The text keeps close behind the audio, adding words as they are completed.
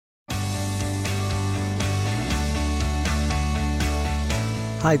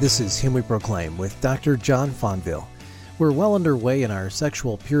Hi, this is Him We Proclaim with Dr. John Fonville. We're well underway in our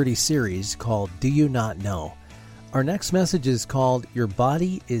sexual purity series called Do You Not Know? Our next message is called Your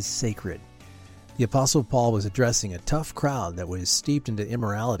Body is Sacred. The Apostle Paul was addressing a tough crowd that was steeped into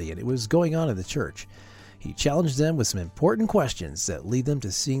immorality, and it was going on in the church. He challenged them with some important questions that lead them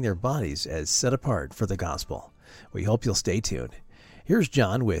to seeing their bodies as set apart for the gospel. We hope you'll stay tuned. Here's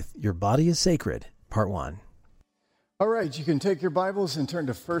John with Your Body is Sacred, Part 1. All right, you can take your Bibles and turn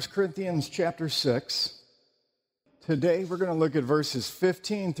to 1 Corinthians chapter 6. Today we're going to look at verses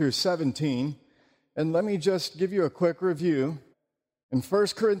 15 through 17. And let me just give you a quick review. In 1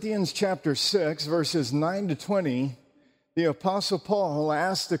 Corinthians chapter 6, verses 9 to 20, the Apostle Paul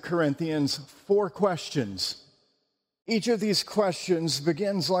asked the Corinthians 4 questions. Each of these questions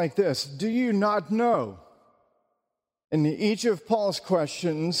begins like this: Do you not know? And each of Paul's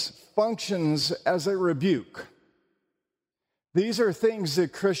questions functions as a rebuke. These are things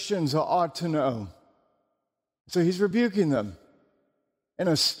that Christians ought to know. So he's rebuking them in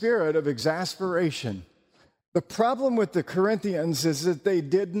a spirit of exasperation. The problem with the Corinthians is that they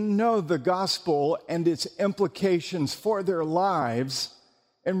didn't know the gospel and its implications for their lives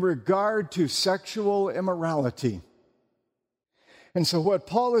in regard to sexual immorality. And so what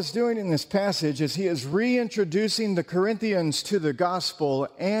Paul is doing in this passage is he is reintroducing the Corinthians to the gospel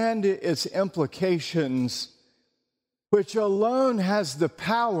and its implications, which alone has the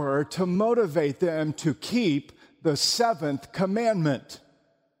power to motivate them to keep the seventh commandment.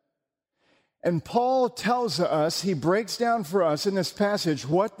 And Paul tells us, he breaks down for us in this passage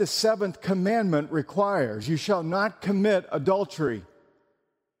what the seventh commandment requires. You shall not commit adultery.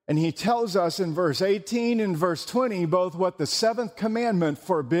 And he tells us in verse 18 and verse 20 both what the seventh commandment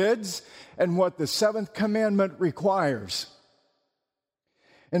forbids and what the seventh commandment requires.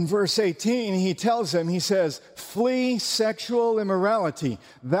 In verse 18, he tells them, he says, flee sexual immorality.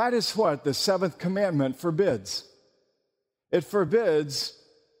 That is what the seventh commandment forbids. It forbids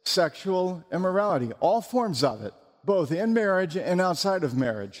sexual immorality, all forms of it, both in marriage and outside of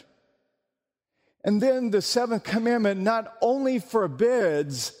marriage. And then the seventh commandment not only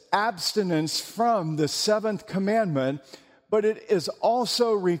forbids abstinence from the seventh commandment, but it is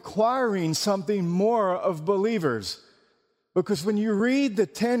also requiring something more of believers. Because when you read the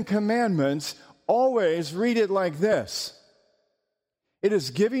Ten Commandments, always read it like this. It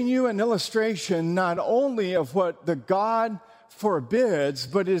is giving you an illustration not only of what the God forbids,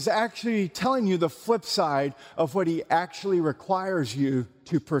 but it is actually telling you the flip side of what he actually requires you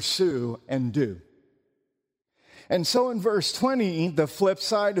to pursue and do. And so in verse 20, the flip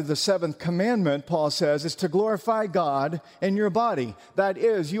side of the seventh commandment, Paul says, is to glorify God in your body. That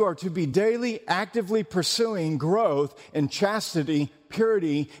is, you are to be daily, actively pursuing growth in chastity,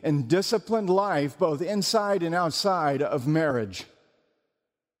 purity, and disciplined life, both inside and outside of marriage.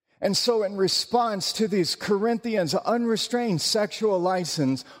 And so in response to these Corinthians' unrestrained sexual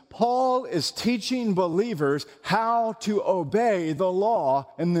license, Paul is teaching believers how to obey the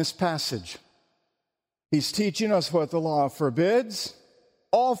law in this passage. He's teaching us what the law forbids,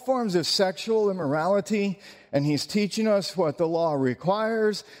 all forms of sexual immorality, and he's teaching us what the law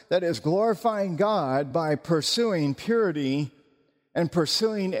requires, that is glorifying God by pursuing purity and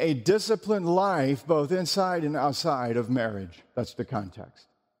pursuing a disciplined life both inside and outside of marriage. That's the context.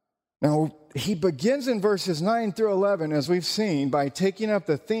 Now, he begins in verses 9 through 11, as we've seen, by taking up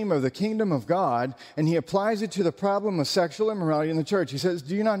the theme of the kingdom of God, and he applies it to the problem of sexual immorality in the church. He says,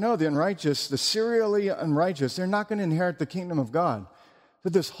 do you not know the unrighteous, the serially unrighteous, they're not going to inherit the kingdom of God?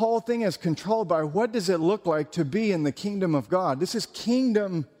 But this whole thing is controlled by what does it look like to be in the kingdom of God? This is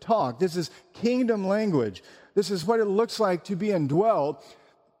kingdom talk. This is kingdom language. This is what it looks like to be indwelt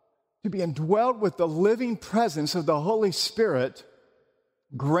with the living presence of the Holy Spirit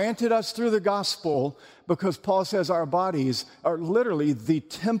granted us through the gospel, because Paul says our bodies are literally the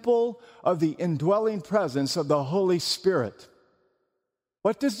temple of the indwelling presence of the Holy Spirit.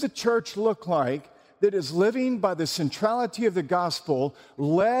 What does the church look like that is living by the centrality of the gospel,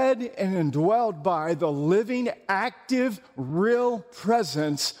 led and indwelled by the living, active, real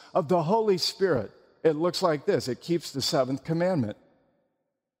presence of the Holy Spirit? It looks like this. It keeps the seventh commandment.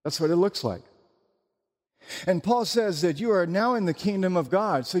 That's what it looks like. And Paul says that you are now in the kingdom of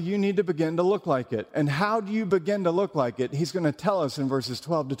God, so you need to begin to look like it. And how do you begin to look like it? He's going to tell us in verses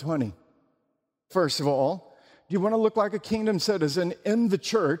 12 to 20. First of all, do you want to look like a kingdom citizen in the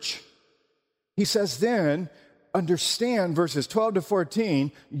church? He says then, understand verses 12 to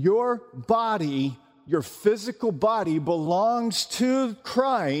 14, your body, your physical body belongs to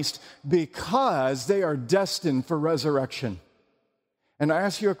Christ because they are destined for resurrection. And I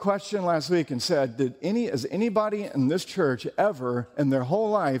asked you a question last week and said, has anybody in this church ever in their whole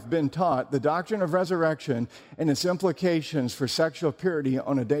life been taught the doctrine of resurrection and its implications for sexual purity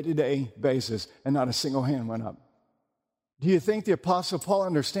on a day-to-day basis? And not a single hand went up. Do you think the Apostle Paul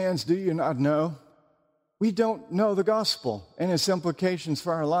understands? Do you not know? We don't know the gospel and its implications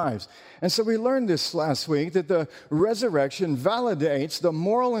for our lives. And so we learned this last week, that the resurrection validates the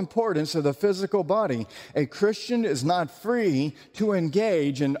moral importance of the physical body. A Christian is not free to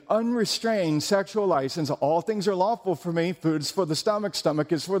engage in unrestrained sexual license. All things are lawful for me. Food's for the stomach.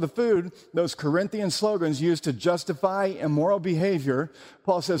 Stomach is for the food. Those Corinthian slogans used to justify immoral behavior.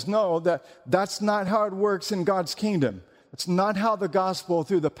 Paul says, no, that's not how it works in God's kingdom. It's not how the gospel,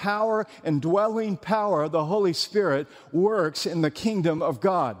 through the power and dwelling power of the Holy Spirit, works in the kingdom of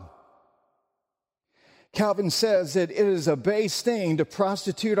God. Calvin says that it is a base thing to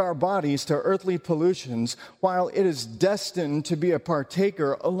prostitute our bodies to earthly pollutions, while it is destined to be a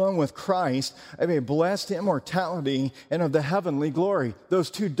partaker, along with Christ, of a blessed immortality and of the heavenly glory. Those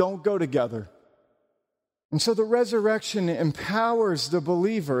two don't go together. And so the resurrection empowers the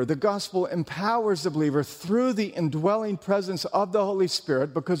believer. The gospel empowers the believer through the indwelling presence of the Holy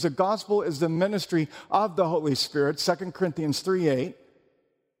Spirit, because the gospel is the ministry of the Holy Spirit, 2 Corinthians 3:8,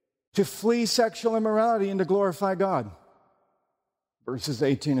 to flee sexual immorality and to glorify God. Verses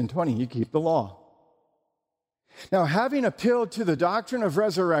 18 and 20, you keep the law. Now, having appealed to the doctrine of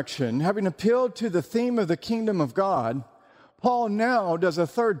resurrection, having appealed to the theme of the kingdom of God, Paul now does a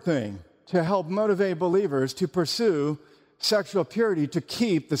third thing to help motivate believers to pursue sexual purity, to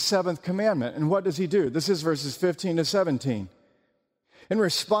keep the seventh commandment. And what does he do? This is verses 15 to 17. In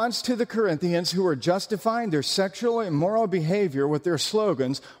response to the Corinthians who were justifying their sexual immoral behavior with their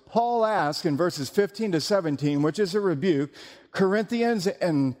slogans, Paul asks in verses 15 to 17, which is a rebuke, Corinthians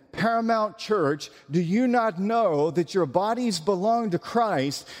and Paramount Church, do you not know that your bodies belong to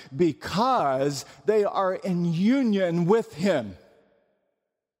Christ because they are in union with him?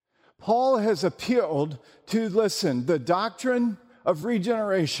 Paul has appealed to, the doctrine of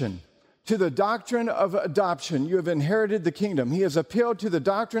regeneration, to the doctrine of adoption. You have inherited the kingdom. He has appealed to the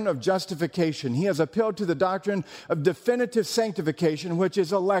doctrine of justification. He has appealed to the doctrine of definitive sanctification, which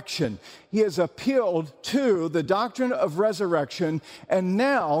is election. He has appealed to the doctrine of resurrection, and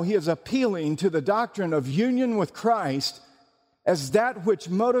now he is appealing to the doctrine of union with Christ as that which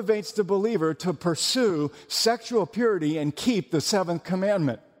motivates the believer to pursue sexual purity and keep the seventh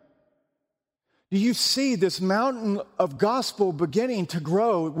commandment. Do you see this mountain of gospel beginning to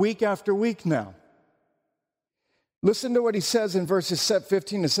grow week after week now? Listen to what he says in verses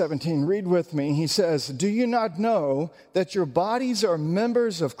 15 to 17. Read with me. He says, do you not know that your bodies are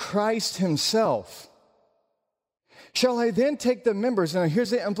members of Christ himself? Shall I then take the members, and here's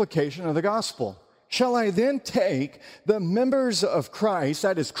the implication of the gospel. Shall I then take the members of Christ,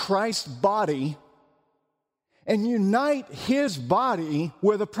 that is Christ's body, and unite his body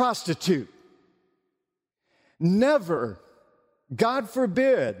with a prostitute? Never. God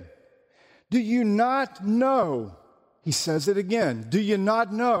forbid. Do you not know? He says it again. Do you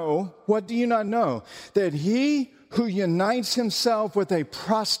not know? What do you not know? That he who unites himself with a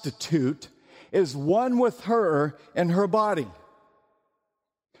prostitute is one with her in her body.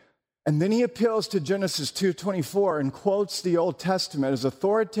 And then he appeals to Genesis 2:24 and quotes the Old Testament as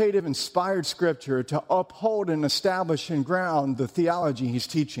authoritative, inspired scripture to uphold and establish and ground the theology he's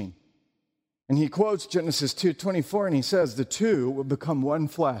teaching. And he quotes Genesis 2:24, and he says, the two will become one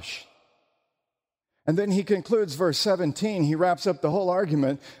flesh. And then he concludes verse 17. He wraps up the whole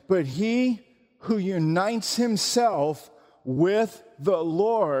argument. But he who unites himself with the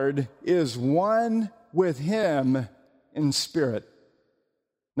Lord is one with him in spirit.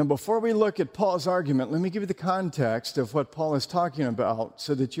 Now, before we look at Paul's argument, let me give you the context of what Paul is talking about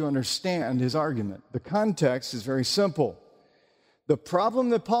so that you understand his argument. The context is very simple. The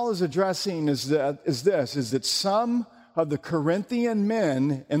problem that Paul is addressing is that some of the Corinthian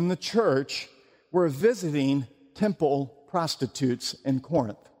men in the church were visiting temple prostitutes in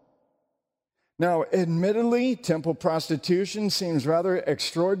Corinth. Now, admittedly, temple prostitution seems rather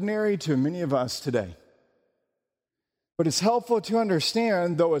extraordinary to many of us today. But it's helpful to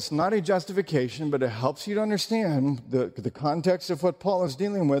understand, though it's not a justification, but it helps you to understand the context of what Paul is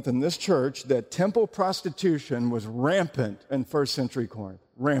dealing with in this church, that temple prostitution was rampant in first century Corinth.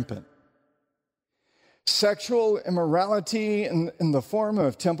 Rampant. Sexual immorality in the form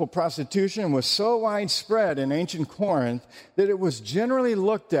of temple prostitution was so widespread in ancient Corinth that it was generally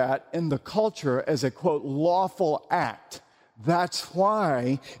looked at in the culture as a, quote, lawful act. That's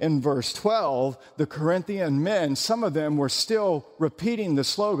why in verse 12, the Corinthian men, some of them were still repeating the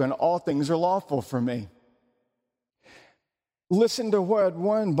slogan, all things are lawful for me. Listen to what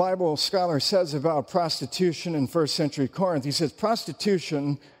one Bible scholar says about prostitution in first century Corinth. He says,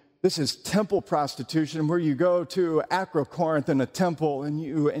 prostitution, this is temple prostitution, where you go to Acrocorinth in a temple and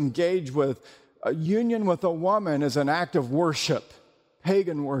you engage with a union with a woman as an act of worship,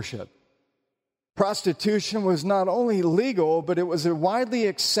 pagan worship. Prostitution was not only legal, but it was a widely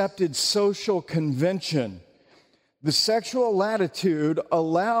accepted social convention. The sexual latitude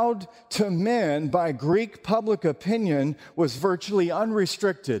allowed to men by Greek public opinion was virtually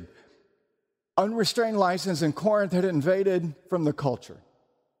unrestricted. Unrestrained license in Corinth had invaded from the culture.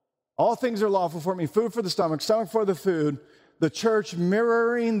 All things are lawful for me, food for the stomach, stomach for the food. The church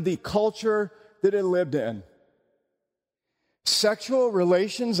mirroring the culture that it lived in. Sexual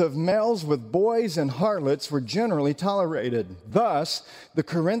relations of males with boys and harlots were generally tolerated. Thus, the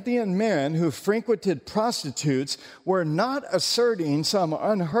Corinthian men who frequented prostitutes were not asserting some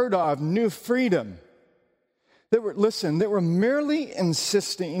unheard of new freedom. They were merely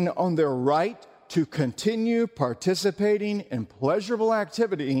insisting on their right to continue participating in pleasurable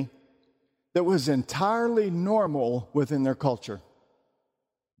activity that was entirely normal within their culture.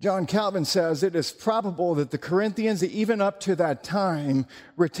 John Calvin says it is probable that the Corinthians, even up to that time,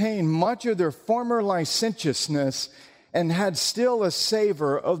 retained much of their former licentiousness and had still a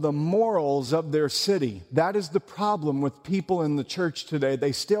savor of the morals of their city. That is the problem with people in the church today.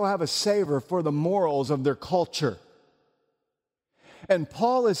 They still have a savor for the morals of their culture. And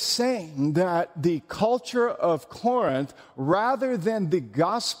Paul is saying that the culture of Corinth, rather than the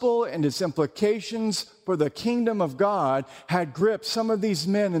gospel and its implications for the kingdom of God, had gripped some of these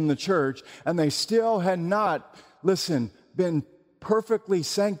men in the church, and they still had not, been perfectly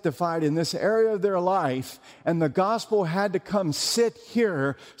sanctified in this area of their life, and the gospel had to come sit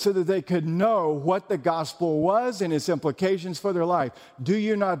here so that they could know what the gospel was and its implications for their life. Do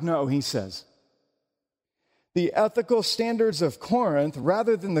you not know, he says. The ethical standards of Corinth,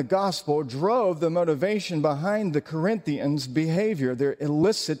 rather than the gospel, drove the motivation behind the Corinthians' behavior, their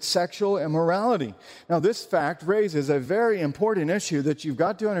illicit sexual immorality. Now, this fact raises a very important issue that you've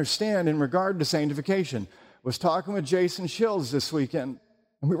got to understand in regard to sanctification. I was talking with Jason Shields this weekend,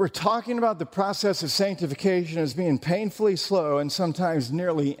 and we were talking about the process of sanctification as being painfully slow and sometimes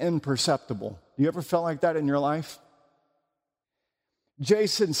nearly imperceptible. Do you ever felt like that in your life?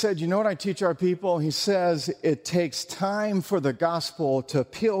 Jason said, you know what I teach our people? He says it takes time for the gospel to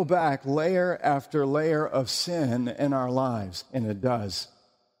peel back layer after layer of sin in our lives, and it does.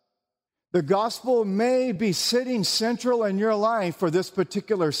 The gospel may be sitting central in your life for this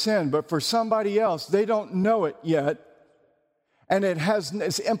particular sin, but for somebody else, they don't know it yet, and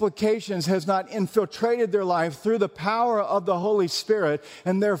its implications has not infiltrated their life through the power of the Holy Spirit,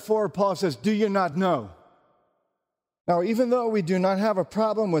 and therefore, Paul says, do you not know? Now, even though we do not have a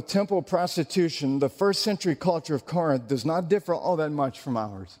problem with temple prostitution, the first century culture of Corinth does not differ all that much from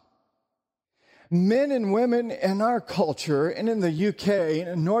ours. Men and women in our culture, and in the UK,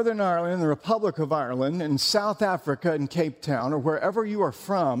 in Northern Ireland, in the Republic of Ireland, in South Africa, in Cape Town, or wherever you are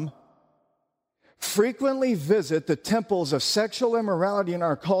from, frequently visit the temples of sexual immorality in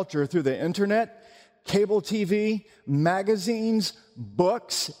our culture through the internet, cable TV, magazines,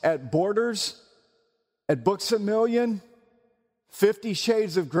 books at Borders, at Books A Million, 50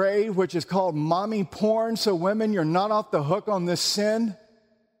 Shades of Grey, which is called mommy porn, so women, you're not off the hook on this sin.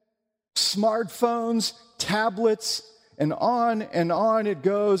 Smartphones, tablets, and on it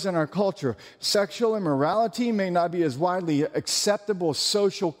goes in our culture. Sexual immorality may not be as widely acceptable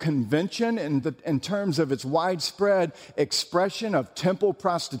social convention in terms of its widespread expression of temple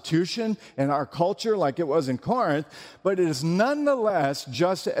prostitution in our culture like it was in Corinth, but it is nonetheless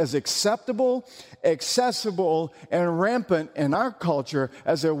just as acceptable, accessible, and rampant in our culture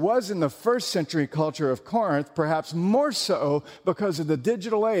as it was in the first century culture of Corinth, perhaps more so because of the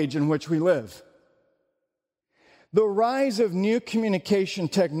digital age in which we live. The rise of new communication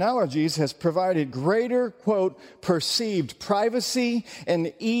technologies has provided greater, quote, perceived privacy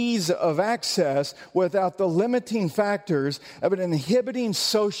and ease of access without the limiting factors of an inhibiting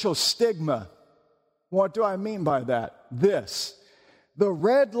social stigma. What do I mean by that? This. The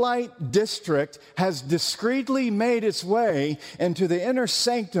red light district has discreetly made its way into the inner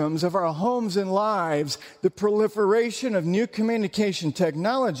sanctums of our homes and lives. The proliferation of new communication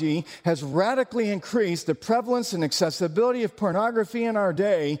technology has radically increased the prevalence and accessibility of pornography in our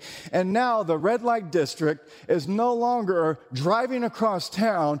day. And now the red light district is no longer driving across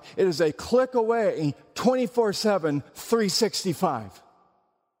town. It is a click away, 24/7, 365.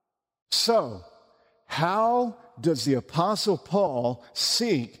 So, How does the Apostle Paul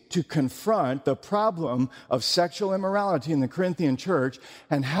seek to confront the problem of sexual immorality in the Corinthian church,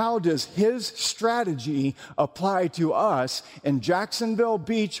 and how does his strategy apply to us in Jacksonville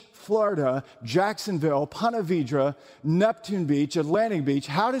Beach, Florida, Jacksonville, Ponte Vedra, Neptune Beach, Atlantic Beach?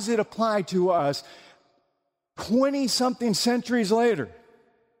 How does it apply to us 20-something centuries later?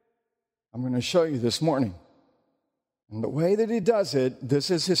 I'm going to show you this morning. And the way that he does it,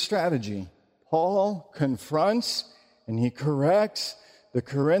 this is his strategy. Paul confronts and he corrects the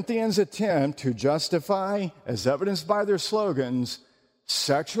Corinthians' attempt to justify, as evidenced by their slogans,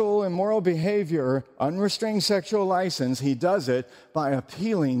 sexual immoral behavior, unrestrained sexual license. He does it by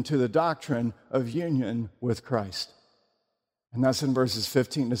appealing to the doctrine of union with Christ. And that's in verses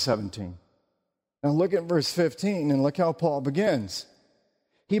 15 to 17. Now look at verse 15 and look how Paul begins.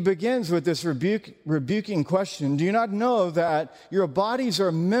 He begins with this rebuking question. Do you not know that your bodies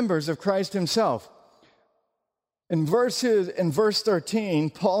are members of Christ himself? In verse 13,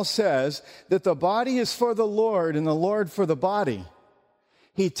 Paul says that the body is for the Lord and the Lord for the body.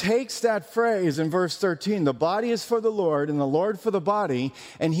 He takes that phrase in verse 13, the body is for the Lord and the Lord for the body,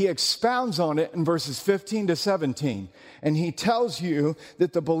 and he expounds on it in verses 15 to 17. And he tells you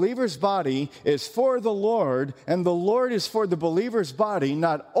that the believer's body is for the Lord, and the Lord is for the believer's body,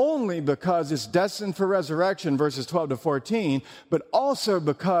 not only because it's destined for resurrection, verses 12 to 14, but also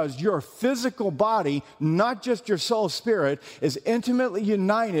because your physical body, not just your soul, spirit, is intimately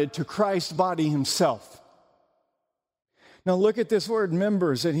united to Christ's body himself. Now look at this word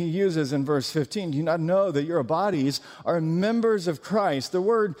members that he uses in verse 15. Do you not know that your bodies are members of Christ? The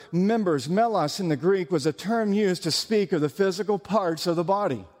word members, melos in the Greek, was a term used to speak of the physical parts of the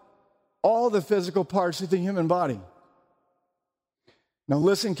body. All the physical parts of the human body. Now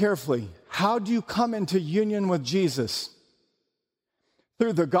listen carefully. How do you come into union with Jesus?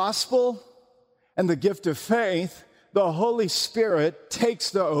 Through the gospel and the gift of faith, the Holy Spirit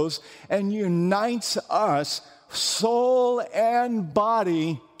takes those and unites us soul and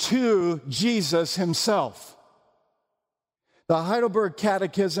body to Jesus himself. The Heidelberg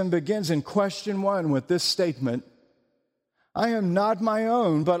Catechism begins in question 1 with this statement: I am not my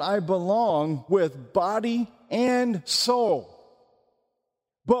own, but I belong with body and soul,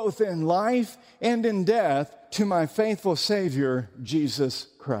 both in life and in death, to my faithful Savior, Jesus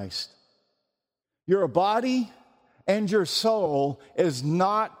Christ. Your body and your soul is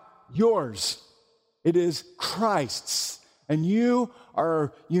not yours. It is Christ's, and you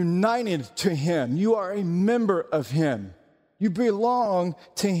are united to him. You are a member of him. You belong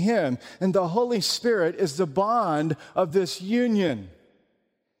to him, and the Holy Spirit is the bond of this union.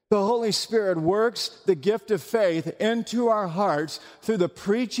 The Holy Spirit works the gift of faith into our hearts through the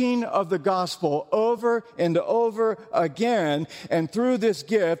preaching of the gospel over and over again, and through this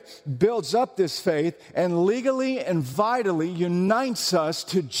gift builds up this faith and legally and vitally unites us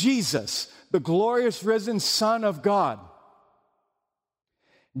to Jesus, the glorious risen Son of God.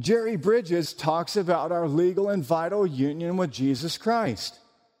 Jerry Bridges talks about our legal and vital union with Jesus Christ.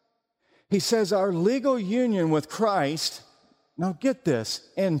 He says our legal union with Christ, now get this,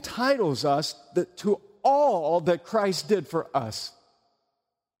 entitles us to all that Christ did for us.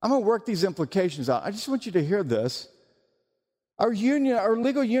 I'm going to work these implications out. I just want you to hear this. Our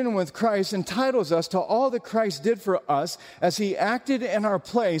legal union with Christ entitles us to all that Christ did for us as he acted in our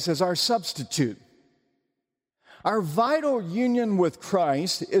place as our substitute. Our vital union with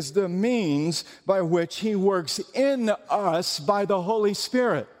Christ is the means by which he works in us by the Holy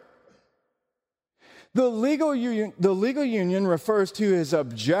Spirit. The legal union refers to his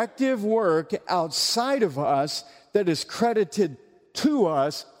objective work outside of us that is credited to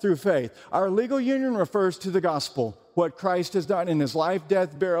us through faith. Our legal union refers to the gospel, what Christ has done in his life,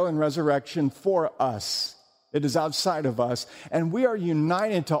 death, burial, and resurrection for us. It is outside of us, and we are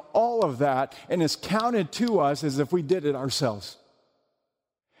united to all of that, and is counted to us as if we did it ourselves.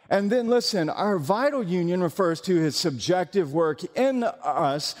 And then listen, our vital union refers to his subjective work in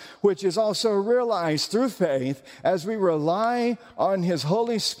us, which is also realized through faith as we rely on his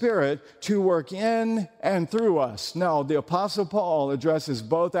Holy Spirit to work in and through us. Now, the Apostle Paul addresses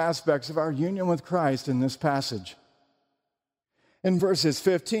both aspects of our union with Christ in this passage. In verses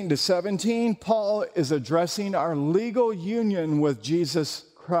 15 to 17, Paul is addressing our legal union with Jesus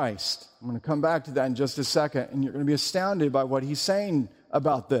Christ. I'm going to come back to that in just a second, and you're going to be astounded by what he's saying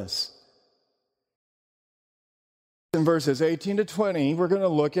about this. In verses 18 to 20, we're going to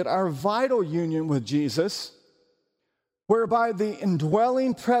look at our vital union with Jesus, whereby the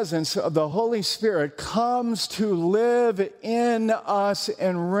indwelling presence of the Holy Spirit comes to live in us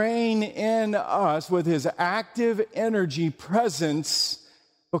and reign in us with his active energy presence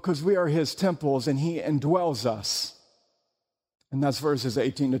because we are his temples and he indwells us. And that's verses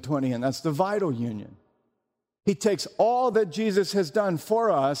 18 to 20, and that's the vital union. He takes all that Jesus has done for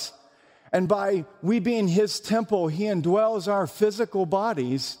us, and by we being his temple, he indwells our physical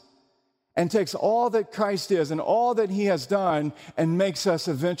bodies and takes all that Christ is and all that he has done and makes us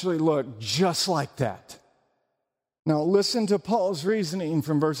eventually look just like that. Now listen to Paul's reasoning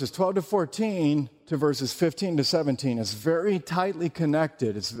from verses 12 to 14 to verses 15 to 17. It's very tightly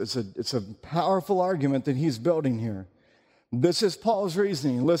connected. It's a powerful argument that he's building here. This is Paul's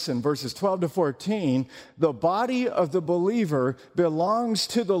reasoning. Listen, verses 12 to 14. The body of the believer belongs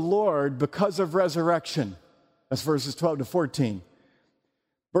to the Lord because of resurrection. That's verses 12 to 14.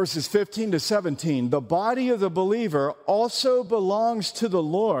 Verses 15 to 17, the body of the believer also belongs to the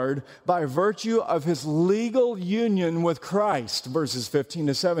Lord by virtue of his legal union with Christ, verses 15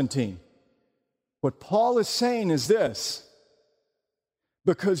 to 17. What Paul is saying is this: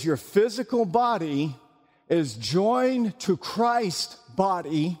 because your physical body is joined to Christ's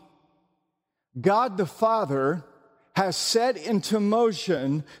body, God the Father has set into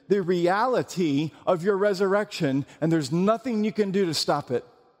motion the reality of your resurrection, and there's nothing you can do to stop it.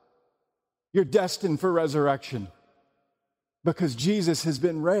 You're destined for resurrection. Because Jesus has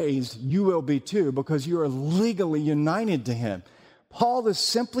been raised, you will be too, because you are legally united to him. Paul is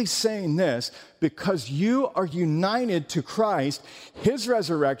simply saying this: because you are united to Christ, his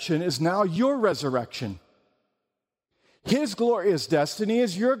resurrection is now your resurrection. His glorious destiny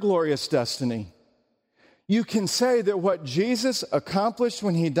is your glorious destiny. You can say that what Jesus accomplished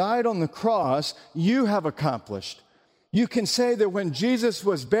when he died on the cross, you have accomplished. You can say that when Jesus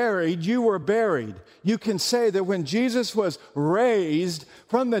was buried, you were buried. You can say that when Jesus was raised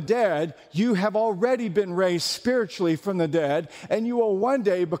from the dead, you have already been raised spiritually from the dead, and you will one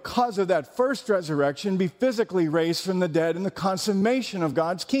day, because of that first resurrection, be physically raised from the dead in the consummation of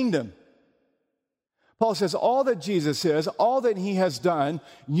God's kingdom. Paul says all that Jesus is, all that he has done,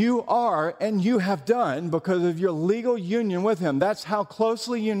 you are and you have done because of your legal union with him. That's how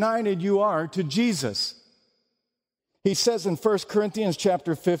closely united you are to Jesus. He says in 1 Corinthians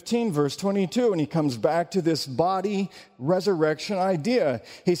chapter 15, verse 22, and he comes back to this body resurrection idea.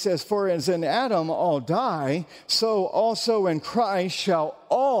 He says, for as in Adam all die, so also in Christ shall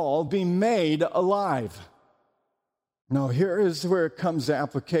all be made alive. Now here is where it comes to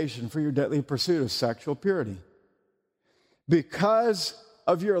application for your deadly pursuit of sexual purity. Because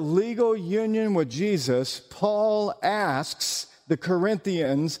of your legal union with Jesus, Paul asks the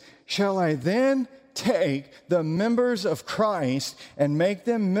Corinthians, shall I then take the members of Christ and make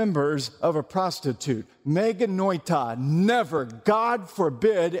them members of a prostitute? Meganoita, never, God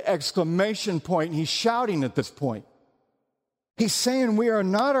forbid, exclamation point. He's shouting at this point. He's saying we are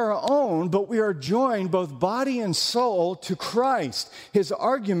not our own, but we are joined both body and soul to Christ. His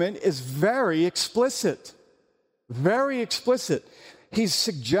argument is very explicit. Very explicit. He's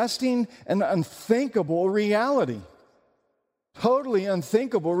suggesting an unthinkable reality. Totally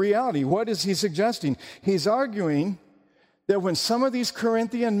unthinkable reality. What is he suggesting? He's arguing that when some of these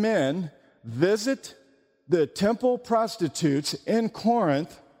Corinthian men visit the temple prostitutes in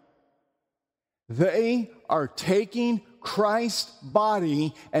Corinth, they are taking Christ's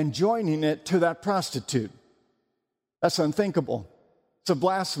body and joining it to that prostitute. That's unthinkable. It's a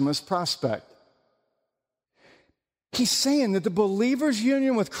blasphemous prospect. He's saying that the believer's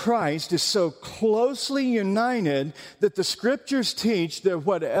union with Christ is so closely united that the scriptures teach that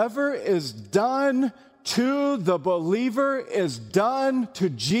whatever is done to the believer is done to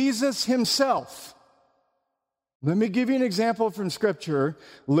Jesus himself. Let me give you an example from scripture.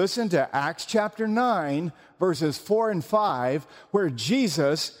 Listen to Acts chapter 9, verses 4 and 5, where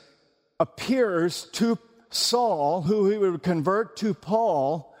Jesus appears to Saul, who he would convert to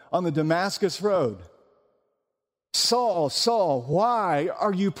Paul on the Damascus road. Saul, Saul, why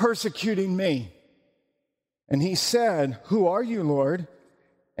are you persecuting me? And he said, who are you, Lord?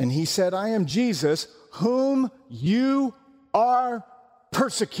 And he said, I am Jesus, whom you are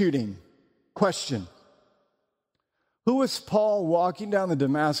persecuting. Question. Who was Paul walking down the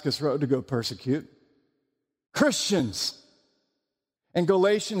Damascus road to go persecute? Christians. In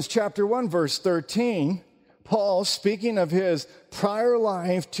Galatians chapter 1, verse 13, Paul, speaking of his prior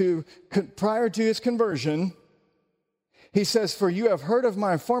life prior to his conversion, he says, for you have heard of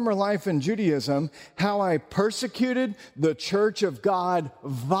my former life in Judaism, how I persecuted the church of God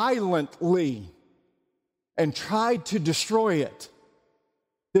violently and tried to destroy it.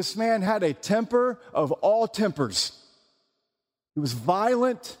 This man had a temper of all tempers. He was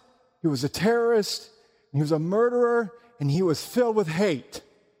violent, he was a terrorist, he was a murderer, and he was filled with hate.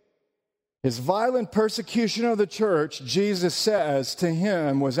 His violent persecution of the church, Jesus says to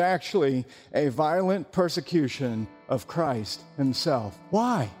him, was actually a violent persecution of Christ himself.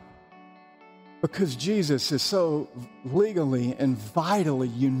 Why? Because Jesus is so legally and vitally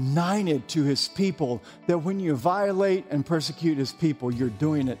united to his people that when you violate and persecute his people, you're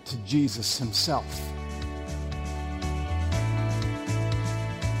doing it to Jesus himself.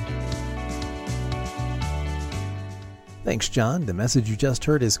 Thanks, John. The message you just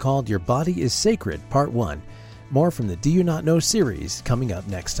heard is called Your Body is Sacred, Part 1. More from the Do You Not Know series coming up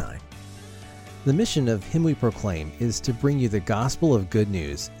next time. The mission of Him We Proclaim is to bring you the gospel of good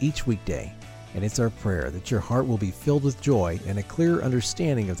news each weekday, and it's our prayer that your heart will be filled with joy and a clear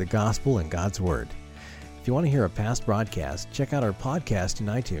understanding of the gospel and God's Word. If you want to hear a past broadcast, check out our podcast in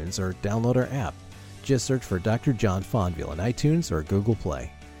iTunes or download our app. Just search for Dr. John Fonville in iTunes or Google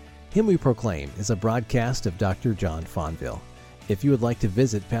Play. Him We Proclaim is a broadcast of Dr. John Fonville. If you would like to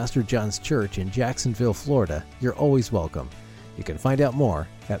visit Pastor John's church in Jacksonville, Florida, you're always welcome. You can find out more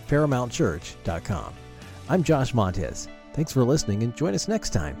at ParamountChurch.com. I'm Josh Montez. Thanks for listening and join us next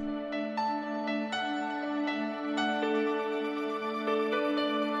time.